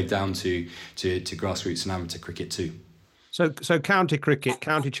hopefully all the way down to grassroots and amateur cricket too. So county cricket,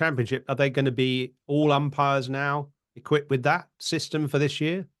 county championship, are they going to be all umpires now equipped with that system for this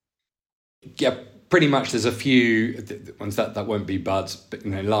year? Yeah, pretty much. There's a few ones that won't be buds, but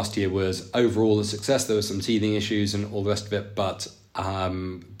last year was overall a success. There were some teething issues and all the rest of it, but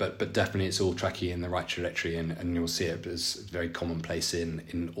definitely it's all tracking in the right trajectory, and you'll see it as very commonplace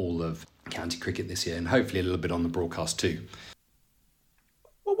in all of county cricket this year, and hopefully a little bit on the broadcast too.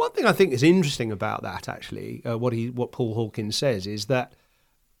 Well, one thing I think is interesting about that, actually, what Paul Hawkins says is that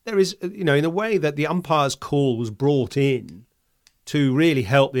there is, in a way that the umpire's call was brought in to really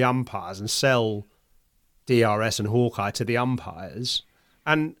help the umpires and sell DRS and Hawkeye to the umpires,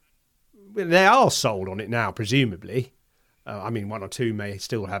 and they are sold on it now, presumably. One or two may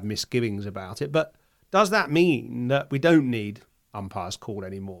still have misgivings about it, but does that mean that we don't need umpires call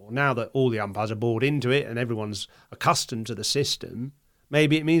anymore? Now that all the umpires are bought into it and everyone's accustomed to the system,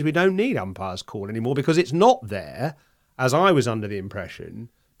 maybe it means we don't need umpires call anymore because it's not there, as I was under the impression,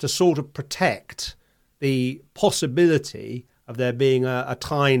 to sort of protect the possibility of there being a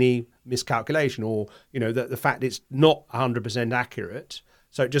tiny miscalculation or, the fact it's not 100% accurate,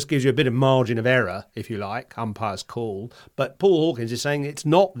 So it just gives you a bit of margin of error, if you like, umpire's call. But Paul Hawkins is saying it's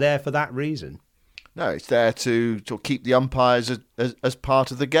not there for that reason. No, it's there to keep the umpires as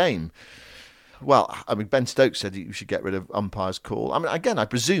part of the game. Well, I mean, Ben Stokes said you should get rid of umpire's call. I mean, again, I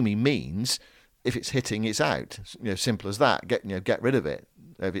presume he means if it's hitting, it's out. Simple as that. Get rid of it.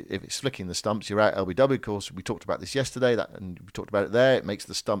 If it's flicking the stumps, you're out LBW. Of course, we talked about this yesterday, and we talked about it there. It makes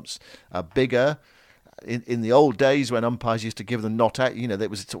the stumps bigger. In the old days when umpires used to give them not out, there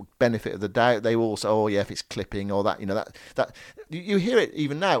was a sort of benefit of the doubt. They were also, if it's clipping or that, that you hear it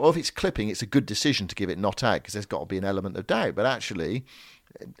even now. If it's clipping, it's a good decision to give it not out because there's got to be an element of doubt. But actually,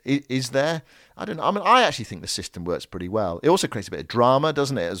 is there? I don't know. I mean, I actually think the system works pretty well. It also creates a bit of drama,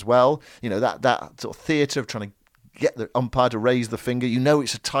 doesn't it, as well? That sort of theatre of trying to get the umpire to raise the finger.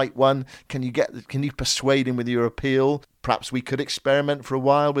 It's a tight one. Can you persuade him with your appeal? Perhaps we could experiment for a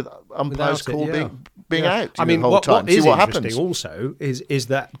while with umpire's call being out. I mean, the whole what time. is See what interesting happens. also is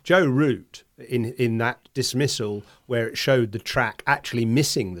that Joe Root in that dismissal where it showed the track actually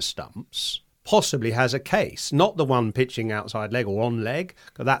missing the stumps possibly has a case, not the one pitching outside leg or on leg,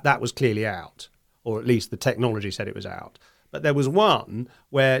 because that was clearly out, or at least the technology said it was out. But there was one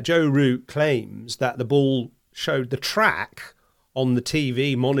where Joe Root claims that the ball showed the track on the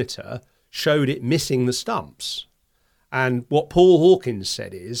TV monitor showed it missing the stumps. And what Paul Hawkins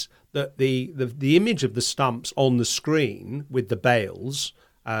said is that the image of the stumps on the screen with the bails,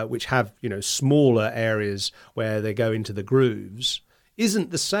 which have smaller areas where they go into the grooves,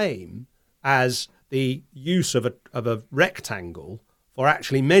 isn't the same as the use of a rectangle for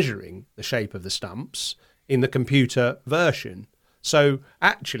actually measuring the shape of the stumps in the computer version. So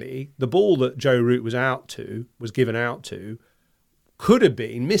actually, the ball that Joe Root was given out to, could have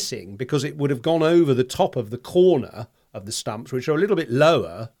been missing because it would have gone over the top of the corner of the stumps, which are a little bit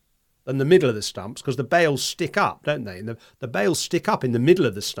lower than the middle of the stumps, because the bails stick up, don't they? And the bails stick up in the middle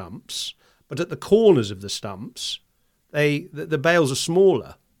of the stumps, but at the corners of the stumps, the bails are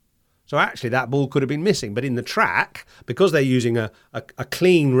smaller. So actually, that ball could have been missing. But in the track, because they're using a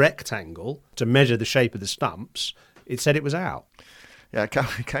clean rectangle to measure the shape of the stumps, it said it was out. Yeah,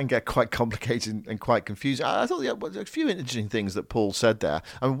 it can get quite complicated and quite confusing. I thought there were a few interesting things that Paul said there.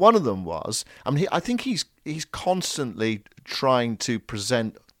 I mean, one of them was, I think he's constantly trying to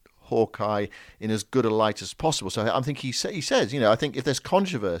present Hawkeye in as good a light as possible. So I think he says, I think if there's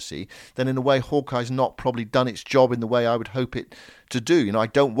controversy, then in a way Hawkeye's not probably done its job in the way I would hope it to do. I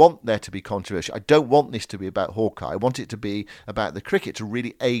don't want there to be controversy. I don't want this to be about Hawkeye. I want it to be about the cricket, to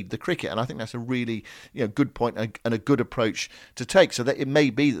really aid the cricket. And I think that's a really good point and a good approach to take. So that it may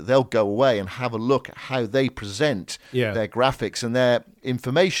be that they'll go away and have a look at how they present their graphics and their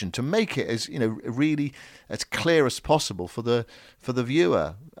information to make it as really as clear as possible for the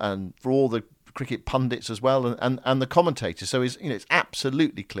viewer and for all the cricket pundits as well and the commentators. So it's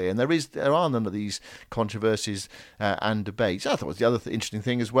absolutely clear, and there are none of these controversies and debates. I thought it was the other interesting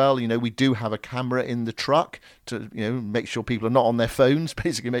thing as well. We do have a camera in the truck to make sure people are not on their phones.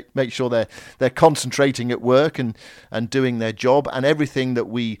 Basically, make sure they're concentrating at work and doing their job, and everything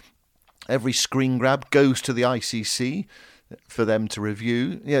every screen grab goes to the ICC for them to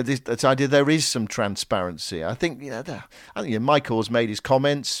review. This idea there is some transparency. I think Michael's made his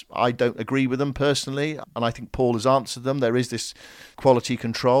comments. I don't agree with them personally, and I think Paul has answered them. There is this quality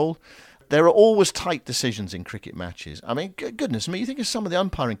control. There are always tight decisions in cricket matches. I mean, goodness me, you think of some of the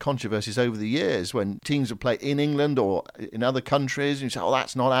umpiring controversies over the years when teams have played in England or in other countries, and you say,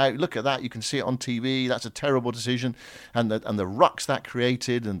 that's not out. Look at that. You can see it on TV. That's a terrible decision. And the rucks that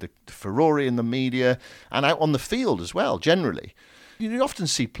created and the furore in the media and out on the field as well, generally. You often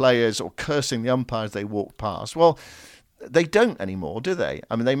see players or cursing the umpires they walk past. Well, they don't anymore, do they?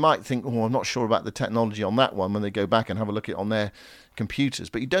 I mean, they might think, I'm not sure about the technology on that one when they go back and have a look at it on their computers,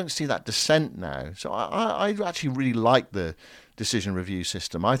 but you don't see that dissent now. So I actually really like the decision review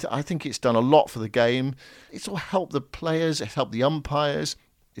system. I think it's done a lot for the game. It's all helped the players, it's helped the umpires.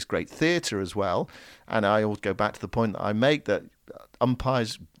 It's great theatre as well. And I always go back to the point that I make that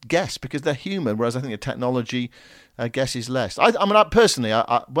umpires guess because they're human, whereas I think the technology guesses less. I mean, personally,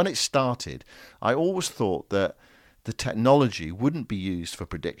 when it started, I always thought that the technology wouldn't be used for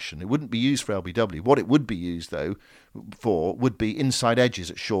prediction. It wouldn't be used for LBW. What it would be used, though, for would be inside edges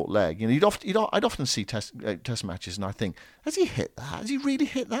at short leg. I'd often see test matches, and I think, has he hit that? Has he really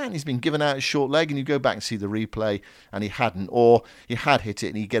hit that? And he's been given out at short leg, and you go back and see the replay, and he hadn't, or he had hit it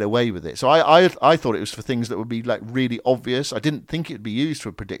and he'd get away with it. So I thought it was for things that would be like really obvious. I didn't think it would be used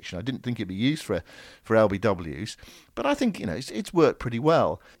for prediction. I didn't think it'd be used for LBWs. But I think it's worked pretty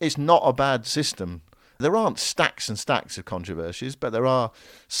well. It's not a bad system. There aren't stacks and stacks of controversies, but there are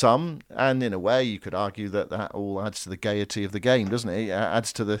some, and in a way you could argue that all adds to the gaiety of the game, doesn't it? It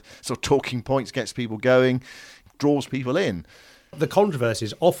adds to the sort of talking points, gets people going, draws people in. The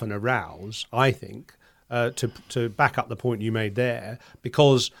controversies often arouse, I think, to back up the point you made there,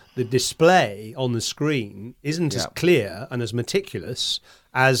 because the display on the screen isn't as clear and as meticulous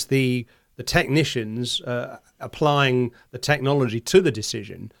as the technicians applying the technology to the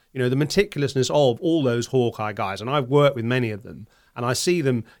decision. You know, the meticulousness of all those Hawkeye guys, and I've worked with many of them, and I see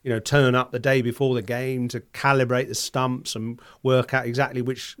them, turn up the day before the game to calibrate the stumps and work out exactly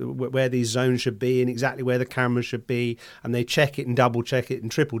where these zones should be and exactly where the cameras should be, and they check it and double check it and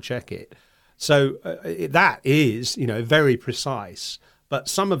triple check it. So that is, very precise. But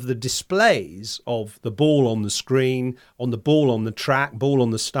some of the displays of the ball on the screen, on the ball on the track, ball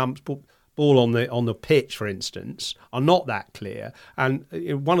on the stumps, ball on the pitch, for instance, are not that clear. And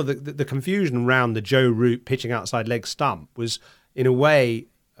one of the confusion around the Joe Root pitching outside leg stump was, in a way,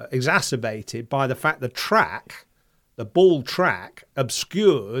 exacerbated by the fact the ball track,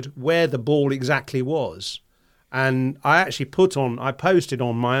 obscured where the ball exactly was. And I actually posted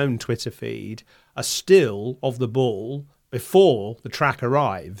on my own Twitter feed a still of the ball before the track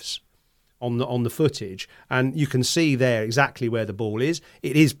arrives on the footage, and you can see there exactly where the ball is.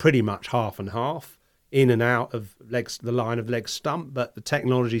 It is pretty much half and half, in and out of the line of leg stump, but the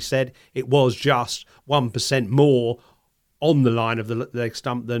technology said it was just 1% more on the line of the leg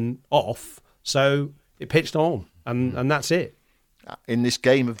stump than off, so it pitched on, and that's it. In this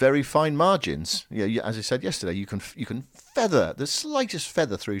game of very fine margins, as I said yesterday, you can feather the slightest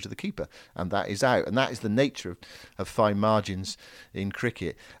feather through to the keeper, and that is out. And that is the nature of fine margins in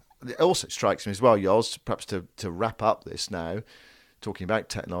cricket. It also strikes me as well, Yoz, perhaps to wrap up this now, talking about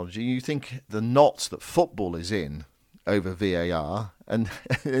technology. You think the knots that football is in over VAR, and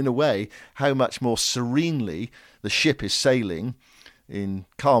in a way, how much more serenely the ship is sailing in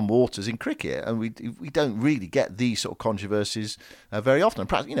calm waters in cricket, and we don't really get these sort of controversies very often. And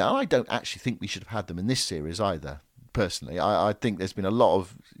perhaps, I don't actually think we should have had them in this series either. Personally, I think there's been a lot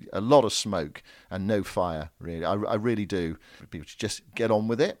of smoke and no fire. Really, I really do. People should just get on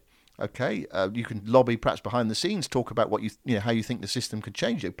with it. Okay, you can lobby perhaps behind the scenes, talk about what how you think the system could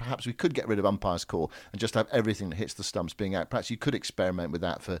change it. Perhaps we could get rid of umpire's call and just have everything that hits the stumps being out. Perhaps you could experiment with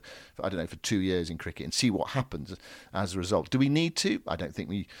that for 2 years in cricket and see what happens as a result. Do we need to? I don't think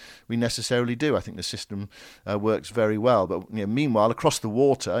we necessarily do. I think the system works very well. But meanwhile, across the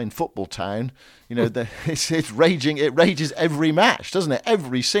water in football town, it's raging. It rages every match, doesn't it?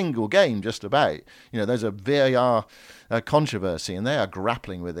 Every single game, just about. There's a VAR controversy, and they are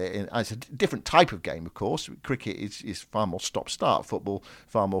grappling with it. It's a different type of game, of course. Cricket is far more stop-start. Football,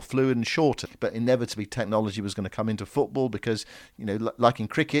 far more fluid and shorter. But inevitably, technology was going to come into football because, like in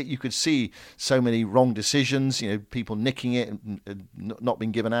cricket, you could see so many wrong decisions. People nicking it and not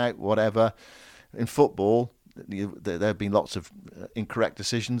being given out, whatever. In football, there have been lots of incorrect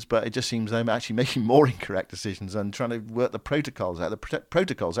decisions, but it just seems they're actually making more incorrect decisions and trying to work the protocols out. The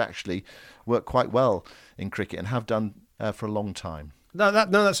protocols actually work quite well in cricket and have done for a long time. No,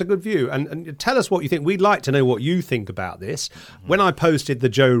 that's a good view. And tell us what you think. We'd like to know what you think about this. Mm-hmm. When I posted the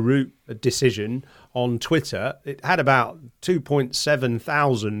Joe Root decision on Twitter, it had about 2.7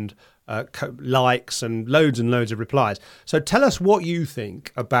 thousand likes and loads of replies. So tell us what you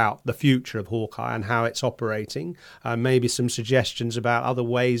think about the future of Hawkeye and how it's operating. Maybe some suggestions about other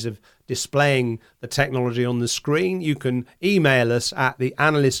ways of displaying the technology on the screen. You can email us at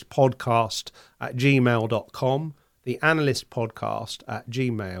theanalystpodcast@gmail.com,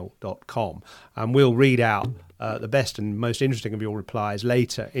 theanalystpodcast@gmail.com, and we'll read out the best and most interesting of your replies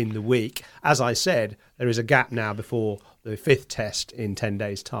later in the week. As I said, there is a gap now before the 5th test in 10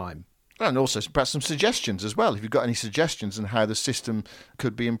 days' time. And also perhaps some suggestions as well. If you've got any suggestions on how the system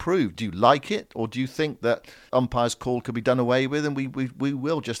could be improved. Do you like it, or do you think that umpire's call could be done away with, and we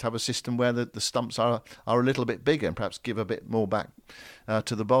will just have a system where the stumps are a little bit bigger and perhaps give a bit more back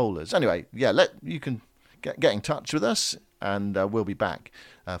to the bowlers? Anyway, you can get in touch with us, and we'll be back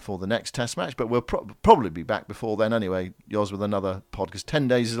for the next test match. But we'll probably be back before then anyway, Yoz, with another pod, because 10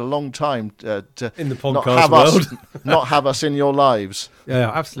 days is a long time to in the podcast world. Not have us in your lives. Yeah,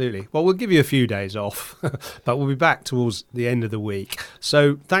 absolutely. Well, we'll give you a few days off, but we'll be back towards the end of the week.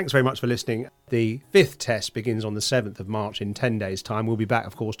 So thanks very much for listening. The 5th test begins on the 7th of March in 10 days' time. We'll be back,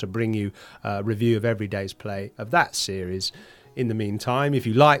 of course, to bring you a review of every day's play of that series. In the meantime, if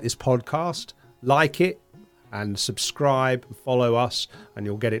you like this podcast, like it, and subscribe, follow us, and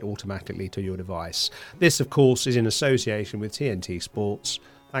you'll get it automatically to your device. This, of course, is in association with TNT Sports.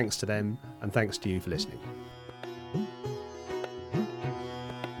 Thanks to them, and thanks to you for listening.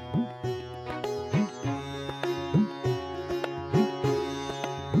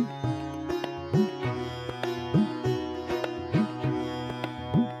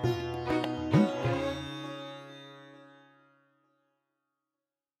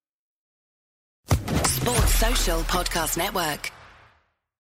 Social Podcast Network.